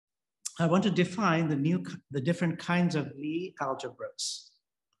I want to define the different kinds of Lie algebras.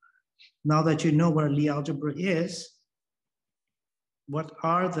 Now that you know what a Lie algebra is, what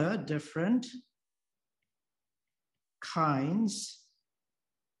are the different kinds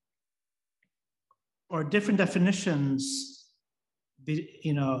or different definitions,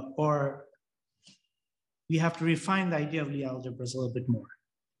 you know, or we have to refine the idea of Lie algebras a little bit more.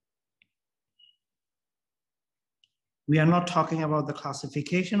 We are not talking about the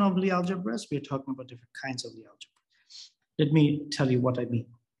classification of Lie algebras. We are talking about different kinds of Lie algebras. Let me tell you what I mean.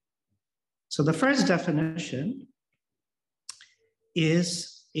 So the first definition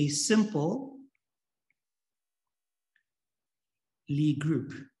is a simple Lie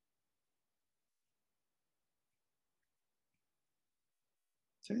group.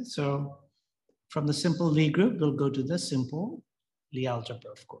 Okay, so from the simple Lie group, we'll go to the simple Lie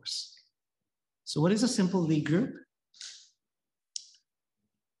algebra, of course. So what is a simple Lie group?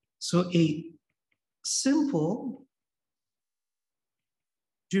 So a simple,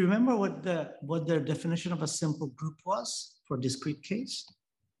 do you remember what the definition of a simple group was for discrete case?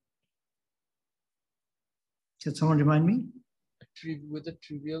 Can someone remind me? With a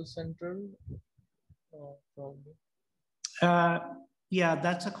trivial central, probably. Yeah,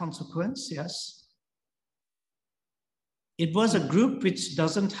 that's a consequence, yes. It was a group which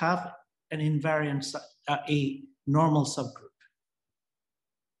doesn't have an invariant, a normal subgroup.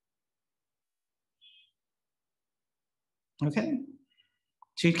 Okay,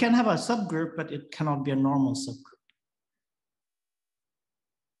 so you can have a subgroup, but it cannot be a normal subgroup.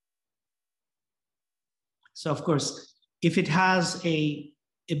 So of course, if it has a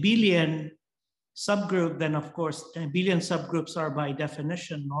abelian subgroup, then of course, abelian subgroups are by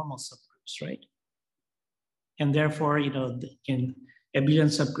definition normal subgroups, right? And therefore, you know, in abelian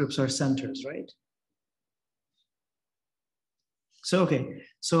subgroups are centers, right? So, okay,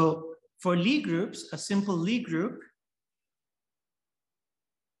 so for Lie groups, a simple Lie group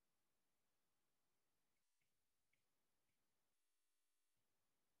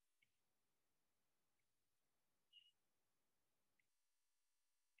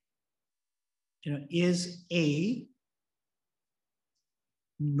is a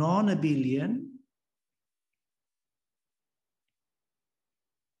non-abelian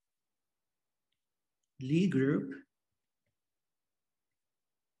Lie group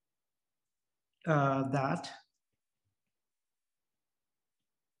that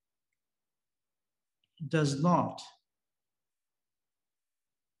does not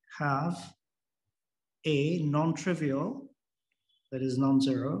have a non-trivial, that is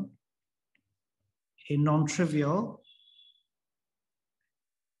non-zero, a non-trivial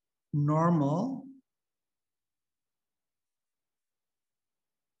normal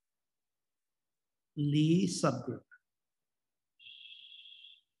Lie subgroup.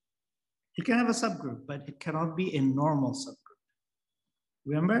 You can have a subgroup, but it cannot be a normal subgroup.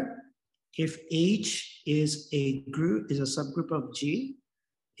 Remember, if H is a group, is a subgroup of G,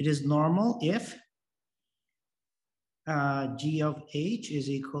 it is normal if G of H is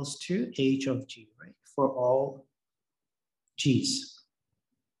equals to H of G, right? For all G's.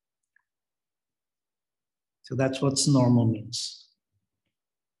 So that's what normal means.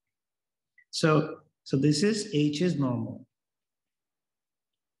 So this is H is normal.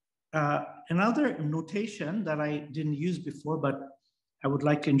 Another notation that I didn't use before, but I would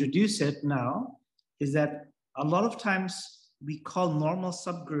like to introduce it now, is that a lot of times we call normal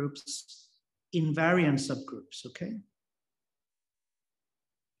subgroups invariant subgroups, okay?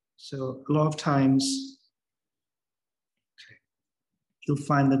 So a lot of times, okay, you'll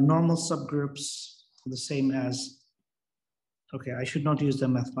find that normal subgroups are the same as, okay, I should not use the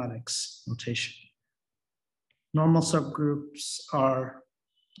mathematics notation. Normal subgroups are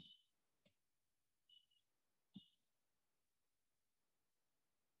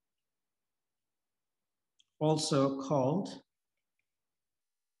also called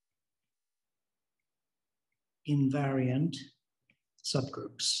invariant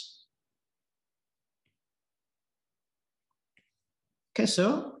subgroups. Okay,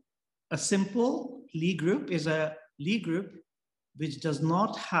 so a simple Lie group is a Lie group which does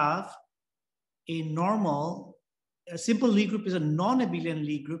not have a normal, a simple Lie group is a non-abelian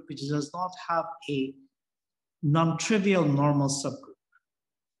Lie group which does not have a non-trivial normal subgroup.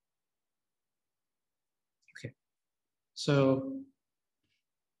 Okay, so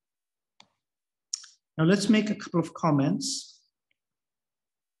now let's make a couple of comments.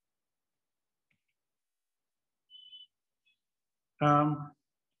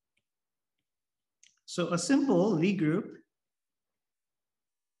 So a simple Lie group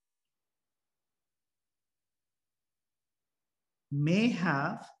may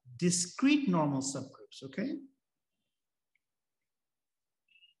have discrete normal subgroups, okay?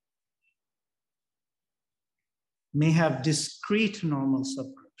 May have discrete normal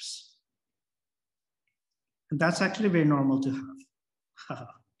subgroups. And that's actually very normal to have. Okay.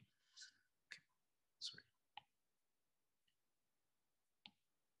 Sorry.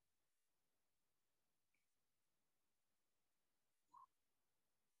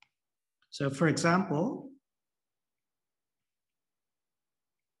 So for example,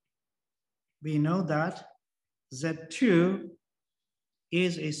 we know that Z2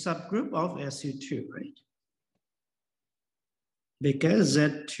 is a subgroup of SU2, right? Because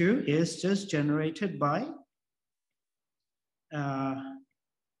Z2 is just generated by the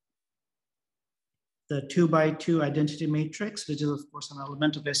 2x2 identity matrix, which is of course an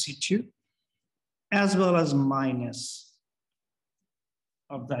element of SU2, as well as minus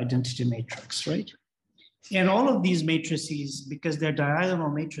of the identity matrix, right? And all of these matrices, because they're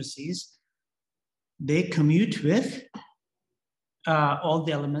diagonal matrices, they commute with all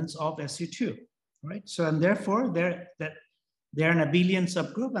the elements of SU2, right? So, and therefore they're an abelian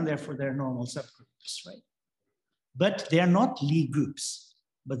subgroup, and therefore they're normal subgroups, right? But they are not Lie groups,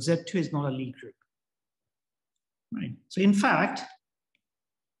 but Z2 is not a Lie group, right? So in fact,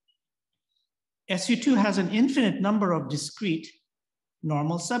 SU2 has an infinite number of discrete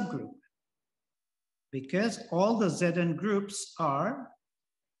normal subgroup because all the Zn groups are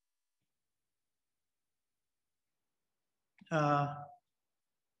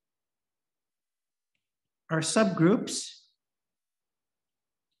subgroups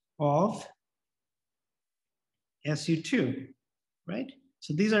of SU2, right?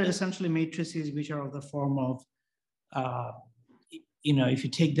 So these are essentially matrices which are of the form of, if you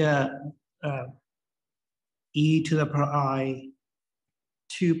take the e to the power I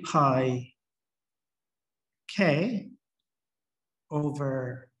 2 pi k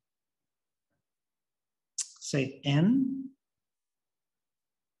over, say, n,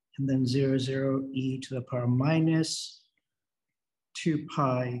 and then 0, 0, e to the power minus 2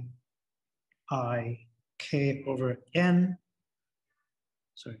 pi I k over n.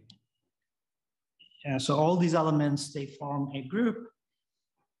 Sorry. So all these elements, they form a group,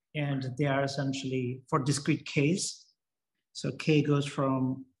 and they are essentially for discrete k's. So k goes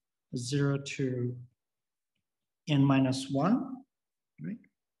from 0 to n minus 1, right?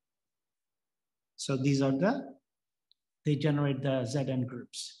 So these are they generate the Zn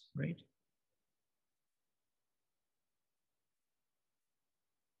groups, right?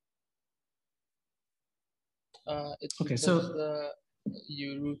 It's okay, because so the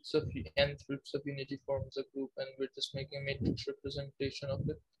nth roots of unity forms a group, and we're just making a matrix representation of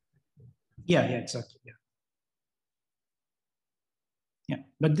it. yeah, exactly, yeah.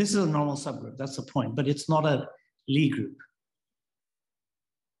 But this is a normal subgroup. That's the point. But it's not a Lie group.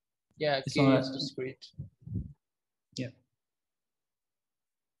 Yeah, it's K not is discrete. Yeah.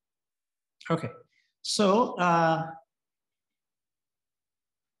 Okay. So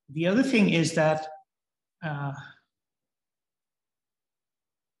the other thing is that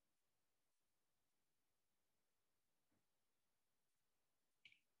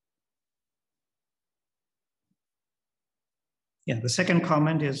yeah, the second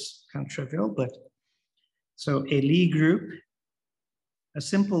comment is kind of trivial, but so a Lie group, a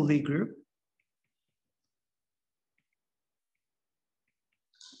simple Lie group,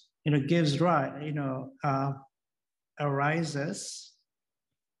 gives rise, arises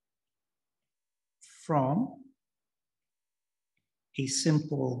from a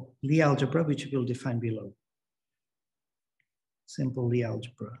simple Lie algebra, which we'll define below. Simple Lie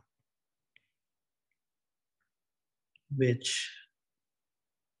algebra, which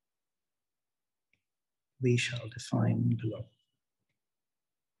we shall define below.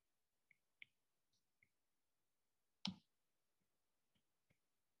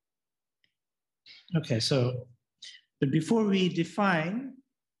 Okay, so, but before we define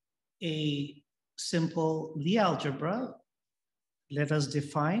a simple Lie algebra, let us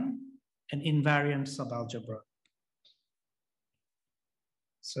define an invariant subalgebra.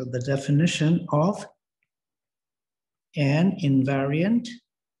 So the definition of an invariant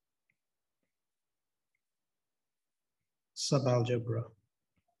subalgebra.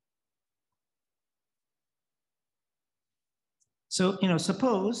 So,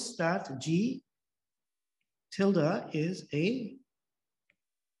 suppose that G tilde is a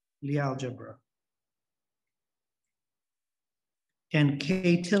Lie algebra, and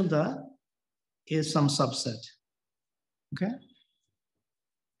K tilde is some subset, okay?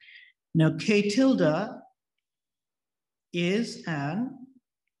 Now, K tilde is an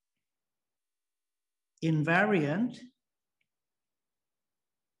invariant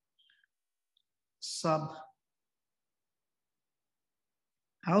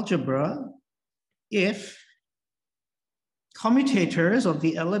subalgebra if commutators of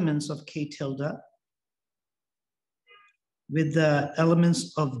the elements of K tilde with the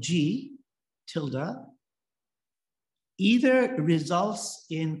elements of G tilde either results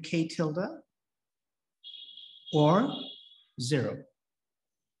in K tilde or 0.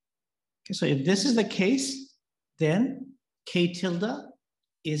 Okay, so if this is the case, then K tilde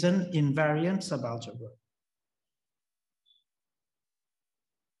is an invariant subalgebra.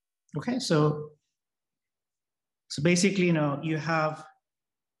 Okay, so basically, you have,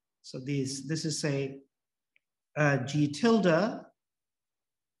 so this is say G tilde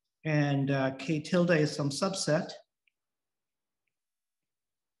and K tilde is some subset.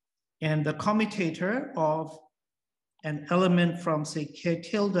 And the commutator of an element from say K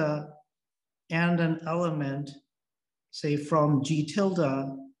tilde and an element say from G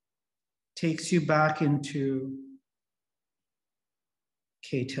tilde takes you back into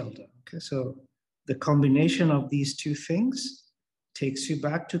K tilde. Okay, so the combination of these two things takes you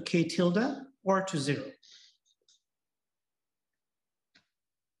back to K tilde or to 0.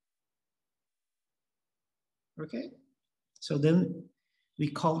 Okay, so then we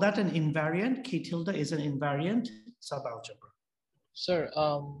call that an invariant. K tilde is an invariant subalgebra. Sir,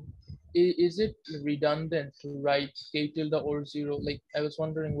 is it redundant to write K tilde or 0? Like, I was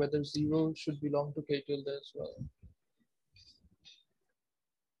wondering whether 0 should belong to K tilde as well.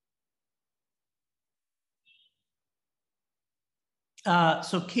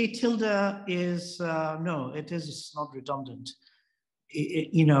 So K tilde is, no, it is not redundant.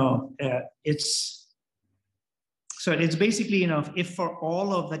 So it's basically, if for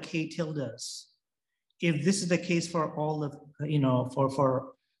all of the K tildes, if this is the case for all of,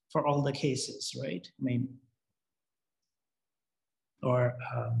 for all the cases, right? I mean, or,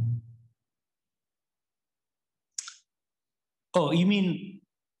 oh, you mean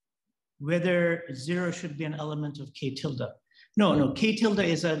whether 0 should be an element of K tilde? No, K tilde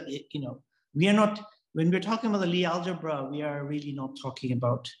is a, we are not, when we're talking about the Lie algebra, we are really not talking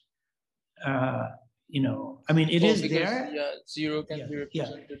about, I mean, it is because, there. Yeah, 0 can be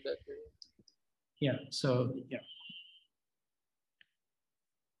represented that way. Yeah, so, yeah.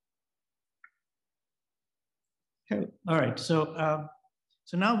 Okay. All right, so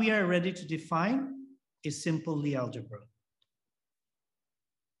now we are ready to define a simple Lie algebra.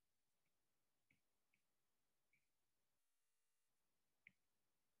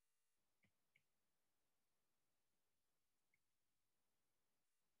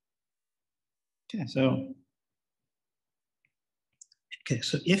 Okay, so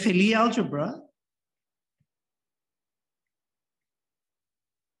if a Lie algebra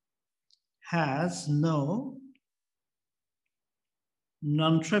has no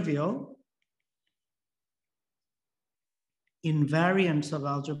non-trivial invariant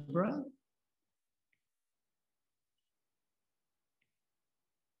subalgebra,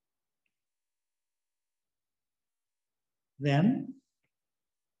 then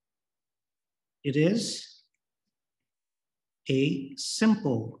it is a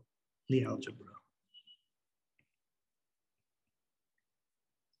simple Lie algebra.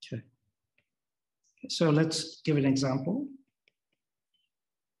 Okay. So let's give an example.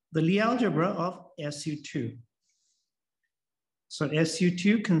 The Lie algebra of SU2. So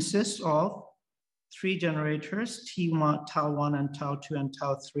SU2 consists of 3 generators, T1, tau 1, and tau 2, and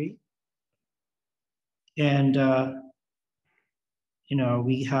tau 3. And,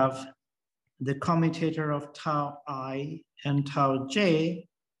 we have the commutator of tau I and tau j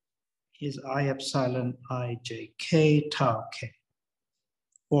is I epsilon I j k tau k.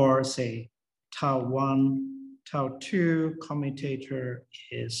 Or say tau 1, tau 2 commutator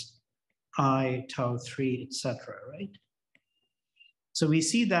is I, tau 3, etc., right? So we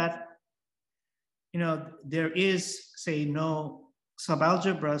see that, there is, say, no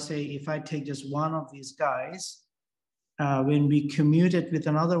subalgebra, say, if I take just one of these guys, when we commute it with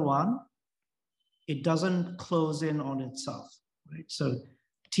another one, it doesn't close in on itself, right? So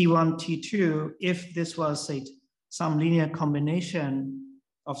T1, T2, if this was, say, some linear combination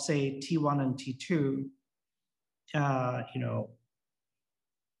of, say, T1 and T2,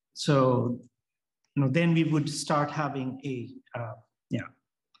 so, then we would start having a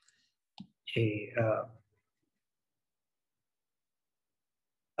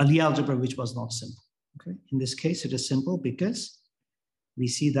Lie algebra which was not simple. Okay, in this case, it is simple because we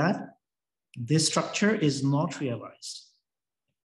see that this structure is not realized.